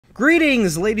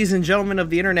Greetings, ladies and gentlemen of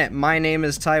the internet. My name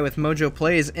is Ty with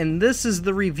MojoPlays, and this is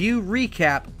the review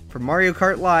recap for Mario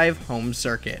Kart Live Home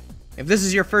Circuit. If this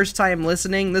is your first time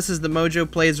listening, this is the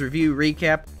MojoPlays review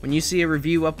recap. When you see a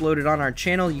review uploaded on our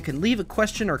channel, you can leave a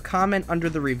question or comment under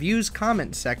the reviews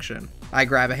comment section. I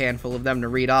grab a handful of them to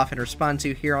read off and respond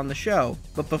to here on the show.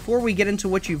 But before we get into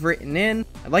what you've written in,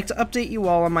 I'd like to update you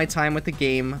all on my time with the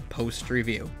game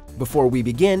post-review. Before we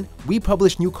begin, we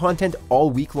publish new content all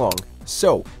week long,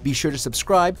 so be sure to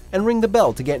subscribe and ring the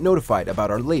bell to get notified about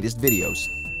our latest videos.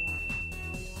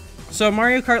 So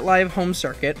Mario Kart Live Home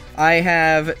Circuit, I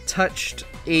have touched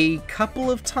a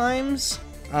couple of times.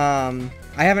 I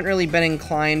haven't really been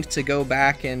inclined to go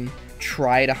back and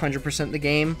try to 100% the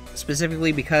game,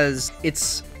 specifically because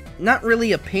it's not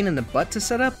really a pain in the butt to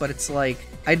set up, but it's like,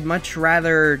 I'd much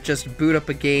rather just boot up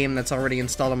a game that's already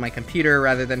installed on my computer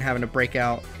rather than having to break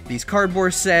out these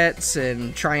cardboard sets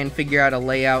and try and figure out a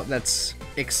layout that's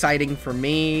exciting for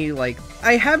me. Like,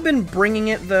 I have been bringing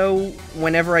it though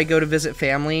whenever I go to visit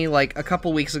family. Like a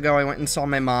couple weeks ago I went and saw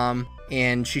my mom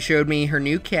and she showed me her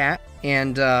new cat,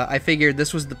 and I figured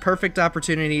this was the perfect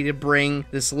opportunity to bring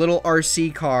this little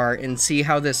RC car and see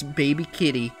how this baby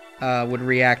kitty would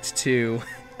react to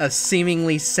a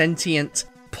seemingly sentient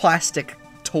plastic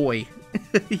toy.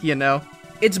 You know,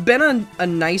 it's been a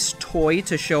nice toy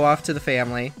to show off to the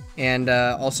family and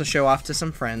also show off to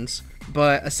some friends,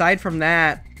 but aside from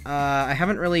that, I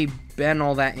haven't really been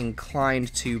all that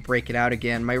inclined to break it out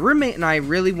again. My roommate and I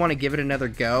really want to give it another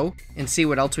go and see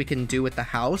what else we can do with the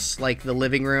house, like the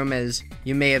living room, as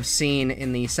you may have seen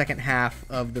in the second half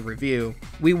of the review.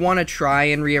 We want to try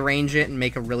and rearrange it and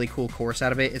make a really cool course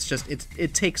out of it. It's just,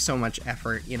 it takes so much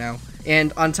effort, you know?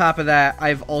 And on top of that,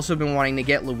 I've also been wanting to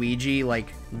get Luigi,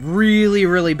 like, really,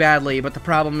 really badly, but the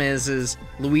problem is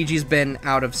Luigi's been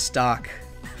out of stock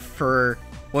for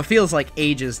what feels like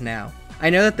ages now. I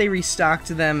know that they restocked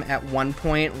them at one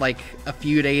point, like a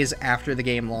few days after the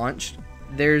game launched.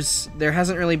 There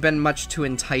hasn't really been much to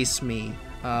entice me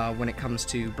when it comes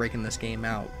to breaking this game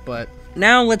out. But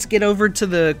now let's get over to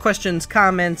the questions,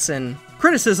 comments, and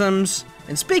criticisms.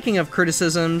 And speaking of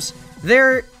criticisms,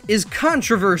 there is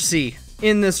controversy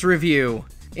in this review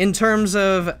in terms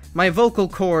of my vocal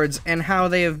cords and how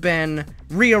they have been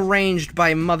rearranged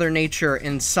by Mother Nature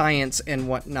and science and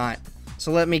whatnot.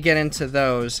 So let me get into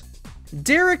those.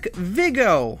 Derek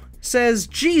Vigo says,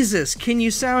 Jesus, can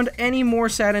you sound any more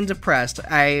sad and depressed?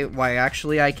 Why,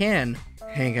 actually, I can.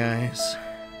 Hey guys,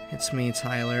 it's me,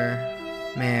 Tyler.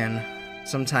 Man,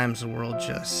 sometimes the world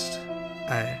just,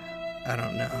 I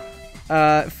don't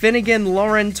know. Finnegan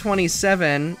Lauren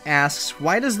 27 asks,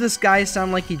 why does this guy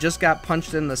sound like he just got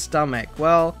punched in the stomach?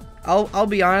 Well, I'll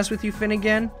be honest with you,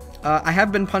 Finnegan. I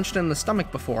have been punched in the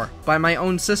stomach before by my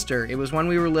own sister. It was when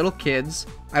we were little kids.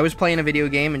 I was playing a video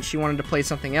game and she wanted to play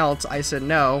something else. I said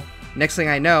no. Next thing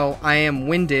I know, I am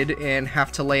winded and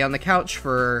have to lay on the couch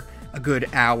for a good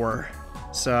hour.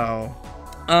 So,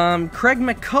 Craig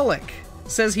McCulloch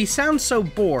says he sounds so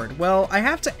bored. Well, I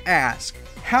have to ask,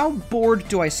 how bored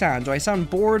do I sound? Do I sound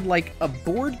bored like a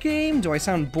board game? Do I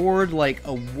sound bored like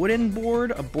a wooden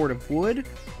board, a board of wood?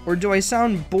 Or do I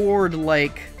sound bored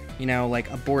like, you know,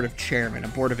 like a board of chairmen, a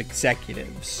board of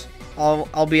executives?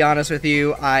 I'll be honest with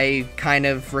you, I kind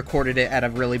of recorded it at a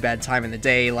really bad time in the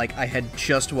day. Like, I had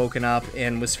just woken up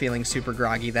and was feeling super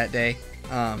groggy that day.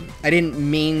 I didn't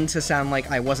mean to sound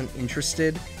like I wasn't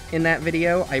interested in that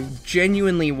video. I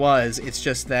genuinely was. It's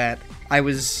just that I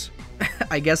was,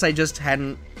 I guess I just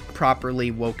hadn't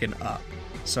properly woken up.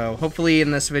 So hopefully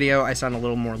in this video I sound a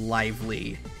little more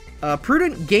lively.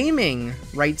 Prudent Gaming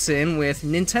writes in with,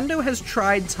 Nintendo has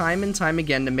tried time and time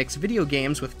again to mix video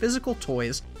games with physical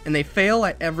toys, and they fail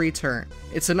at every turn.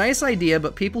 It's a nice idea,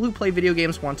 but people who play video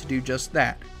games want to do just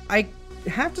that. I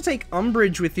have to take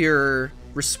umbrage with your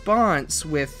response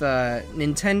with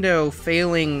Nintendo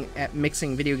failing at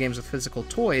mixing video games with physical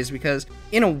toys, because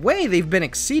in a way they've been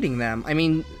exceeding them. I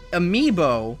mean,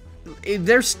 Amiibo,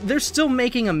 they're still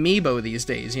making Amiibo these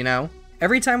days, you know?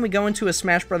 Every time we go into a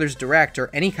Smash Bros. Direct, or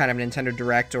any kind of Nintendo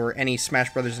Direct, or any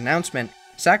Smash Bros. Announcement,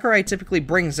 Sakurai typically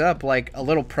brings up, like, a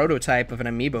little prototype of an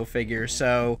Amiibo figure,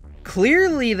 so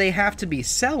clearly they have to be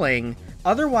selling,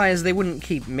 otherwise they wouldn't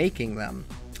keep making them.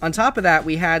 On top of that,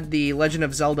 we had the Legend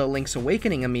of Zelda Link's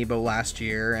Awakening Amiibo last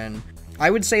year, and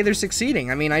I would say they're succeeding.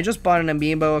 I mean, I just bought an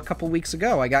Amiibo a couple weeks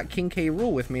ago. I got King K.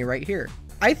 Rool with me right here.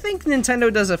 I think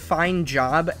Nintendo does a fine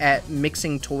job at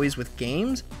mixing toys with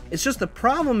games. It's just the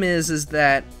problem is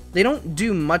that they don't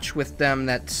do much with them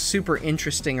that's super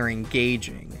interesting or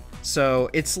engaging. So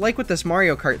it's like with this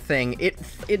Mario Kart thing,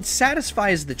 it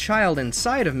satisfies the child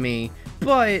inside of me,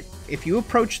 But if you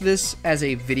approach this as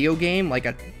a video game, like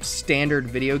a standard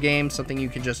video game, something you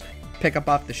can just pick up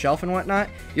off the shelf and whatnot,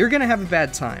 you're gonna have a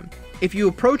bad time. If you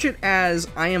approach it as,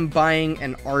 I am buying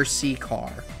an RC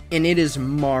car, and it is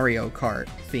Mario Kart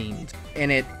themed,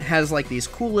 and it has like these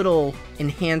cool little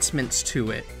enhancements to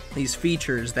it, these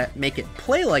features that make it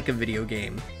play like a video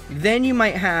game, then you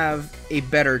might have a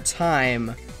better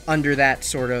time under that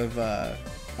sort of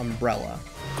umbrella.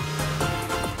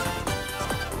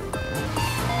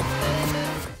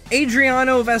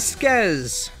 Adriano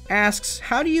Vasquez asks,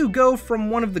 how do you go from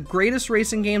one of the greatest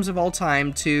racing games of all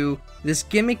time to this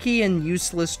gimmicky and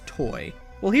useless toy?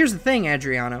 Well, here's the thing,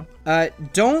 Adriano.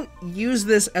 Don't use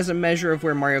this as a measure of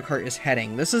where Mario Kart is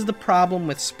heading. This is the problem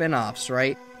with spin-offs,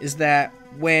 right? Is that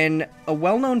when a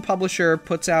well-known publisher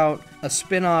puts out a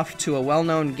spin-off to a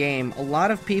well-known game, a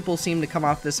lot of people seem to come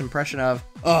off this impression of,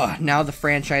 oh, now the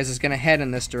franchise is going to head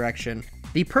in this direction.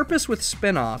 The purpose with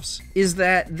spin-offs is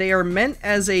that they are meant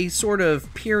as a sort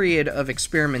of period of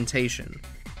experimentation.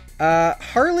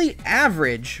 Harley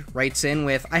Average writes in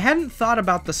with, I hadn't thought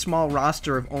about the small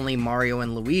roster of only Mario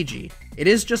and Luigi. It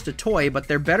is just a toy, but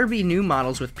there better be new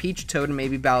models with Peach, Toad, and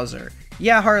maybe Bowser.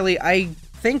 Yeah, Harley, I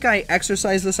think I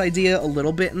exercised this idea a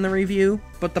little bit in the review,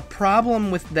 but the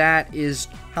problem with that is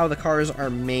how the cars are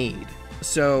made.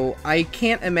 So I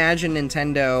can't imagine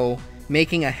Nintendo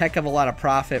making a heck of a lot of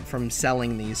profit from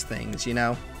selling these things, you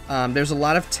know? There's a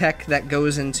lot of tech that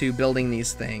goes into building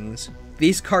these things.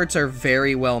 These carts are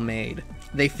very well made.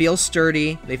 They feel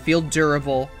sturdy, they feel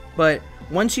durable, but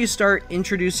once you start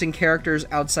introducing characters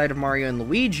outside of Mario and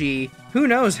Luigi, who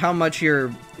knows how much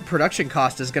your production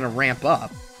cost is going to ramp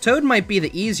up. Toad might be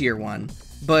the easier one,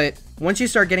 but once you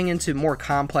start getting into more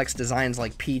complex designs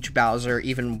like Peach, Bowser,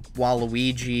 even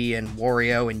Waluigi and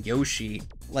Wario and Yoshi,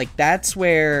 like that's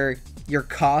where your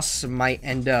costs might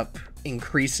end up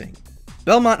increasing.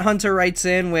 Belmont Hunter writes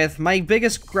in with, my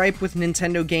biggest gripe with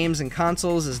Nintendo games and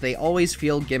consoles is they always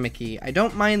feel gimmicky. I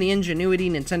don't mind the ingenuity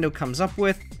Nintendo comes up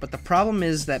with, but the problem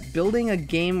is that building a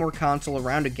game or console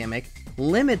around a gimmick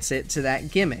limits it to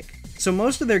that gimmick. So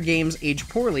most of their games age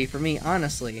poorly for me,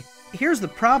 honestly. Here's the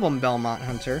problem, Belmont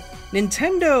Hunter.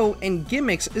 Nintendo and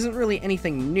gimmicks isn't really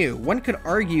anything new. One could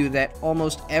argue that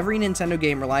almost every Nintendo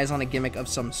game relies on a gimmick of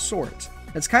some sort.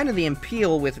 That's kind of the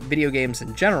appeal with video games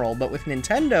in general, but with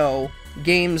Nintendo,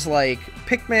 games like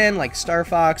Pikmin, like Star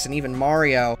Fox, and even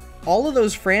Mario, all of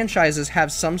those franchises have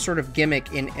some sort of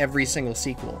gimmick in every single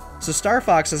sequel. So Star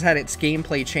Fox has had its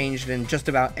gameplay changed in just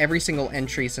about every single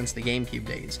entry since the GameCube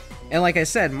days. And like I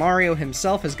said, Mario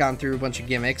himself has gone through a bunch of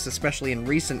gimmicks, especially in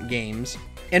recent games.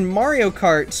 And Mario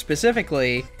Kart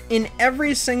specifically, in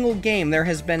every single game there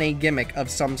has been a gimmick of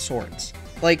some sorts.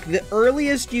 Like, the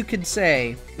earliest you could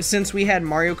say, since we had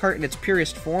Mario Kart in its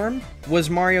purest form, was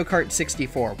Mario Kart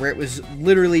 64, where it was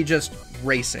literally just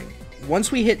racing.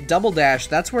 Once we hit Double Dash,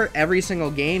 that's where every single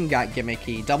game got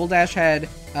gimmicky. Double Dash had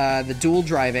the dual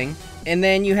driving, and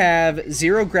then you have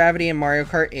Zero Gravity in Mario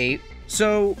Kart 8.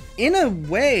 So, in a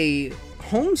way,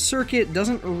 Home Circuit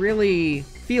doesn't really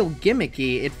feel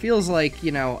gimmicky. It feels like,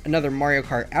 you know, another Mario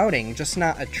Kart outing, just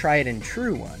not a tried and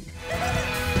true one.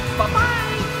 Bye-bye!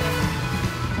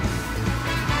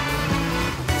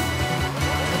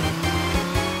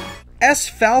 S.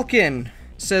 Falcon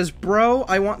says, bro,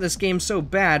 I want this game so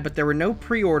bad, but there were no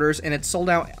pre-orders and it's sold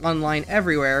out online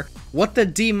everywhere. What the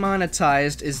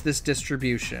demonetized is this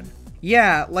distribution?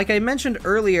 Yeah, like I mentioned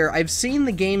earlier, I've seen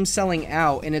the game selling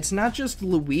out, and it's not just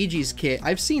Luigi's kit.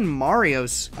 I've seen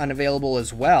Mario's unavailable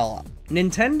as well.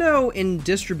 Nintendo and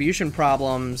distribution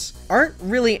problems aren't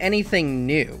really anything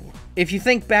new. If you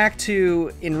think back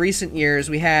to, in recent years,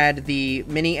 we had the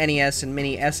Mini NES and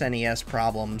Mini SNES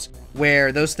problems,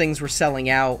 where those things were selling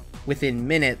out within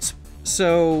minutes.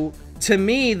 So, to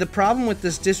me, the problem with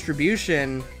this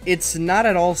distribution, it's not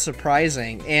at all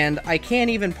surprising, and I can't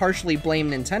even partially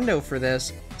blame Nintendo for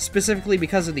this, specifically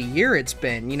because of the year it's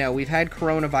been. You know, we've had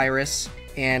coronavirus,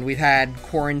 and we've had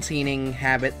quarantining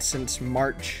habits since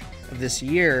March of this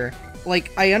year.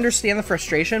 Like, I understand the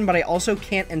frustration, but I also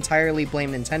can't entirely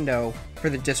blame Nintendo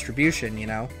for the distribution, you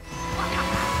know?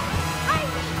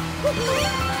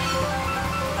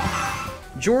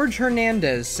 George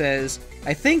Hernandez says,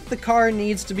 I think the car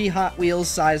needs to be Hot Wheels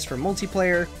size for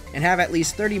multiplayer and have at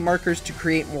least 30 markers to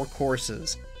create more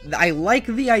courses. I like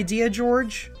the idea,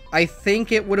 George. I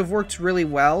think it would have worked really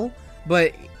well,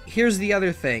 but here's the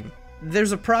other thing.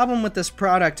 There's a problem with this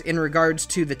product in regards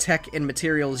to the tech and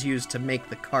materials used to make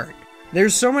the cart.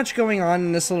 There's so much going on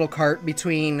in this little cart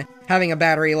between having a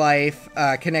battery life,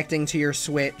 connecting to your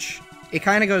Switch. It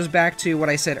kind of goes back to what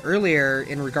I said earlier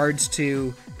in regards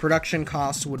to production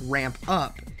costs would ramp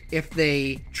up. if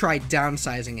they tried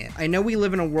downsizing it. I know we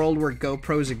live in a world where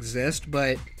GoPros exist,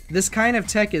 but this kind of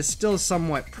tech is still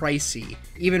somewhat pricey,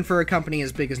 even for a company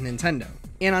as big as Nintendo.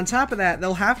 And on top of that,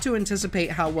 they'll have to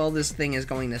anticipate how well this thing is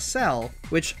going to sell,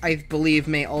 which I believe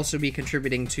may also be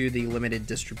contributing to the limited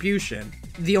distribution.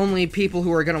 The only people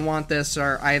who are going to want this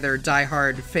are either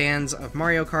diehard fans of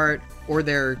Mario Kart or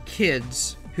their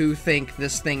kids who think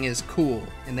this thing is cool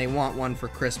and they want one for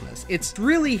Christmas. It's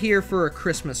really here for a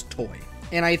Christmas toy,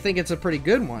 and I think it's a pretty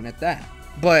good one at that.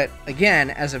 But again,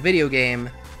 as a video game,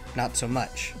 not so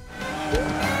much.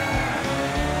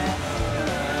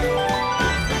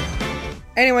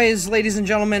 Anyways, ladies and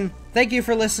gentlemen, thank you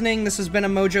for listening. This has been a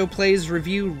MojoPlays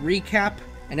review recap.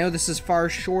 I know this is far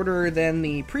shorter than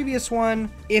the previous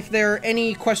one. If there are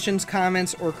any questions,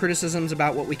 comments, or criticisms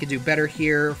about what we could do better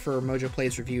here for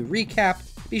MojoPlays review recap,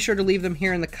 be sure to leave them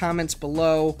here in the comments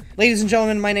below. Ladies and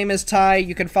gentlemen, my name is Ty.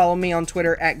 You can follow me on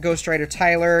Twitter at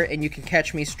GhostWriterTyler, and you can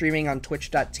catch me streaming on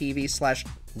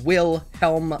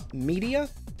twitch.tv/WillhelmMedia.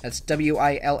 That's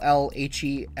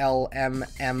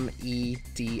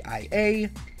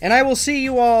WILLHELMMEDIA. And I will see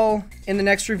you all in the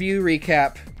next review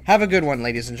recap. Have a good one,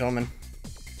 ladies and gentlemen.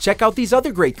 Check out these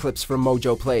other great clips from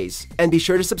MojoPlays, and be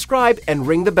sure to subscribe and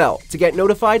ring the bell to get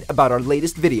notified about our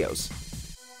latest videos.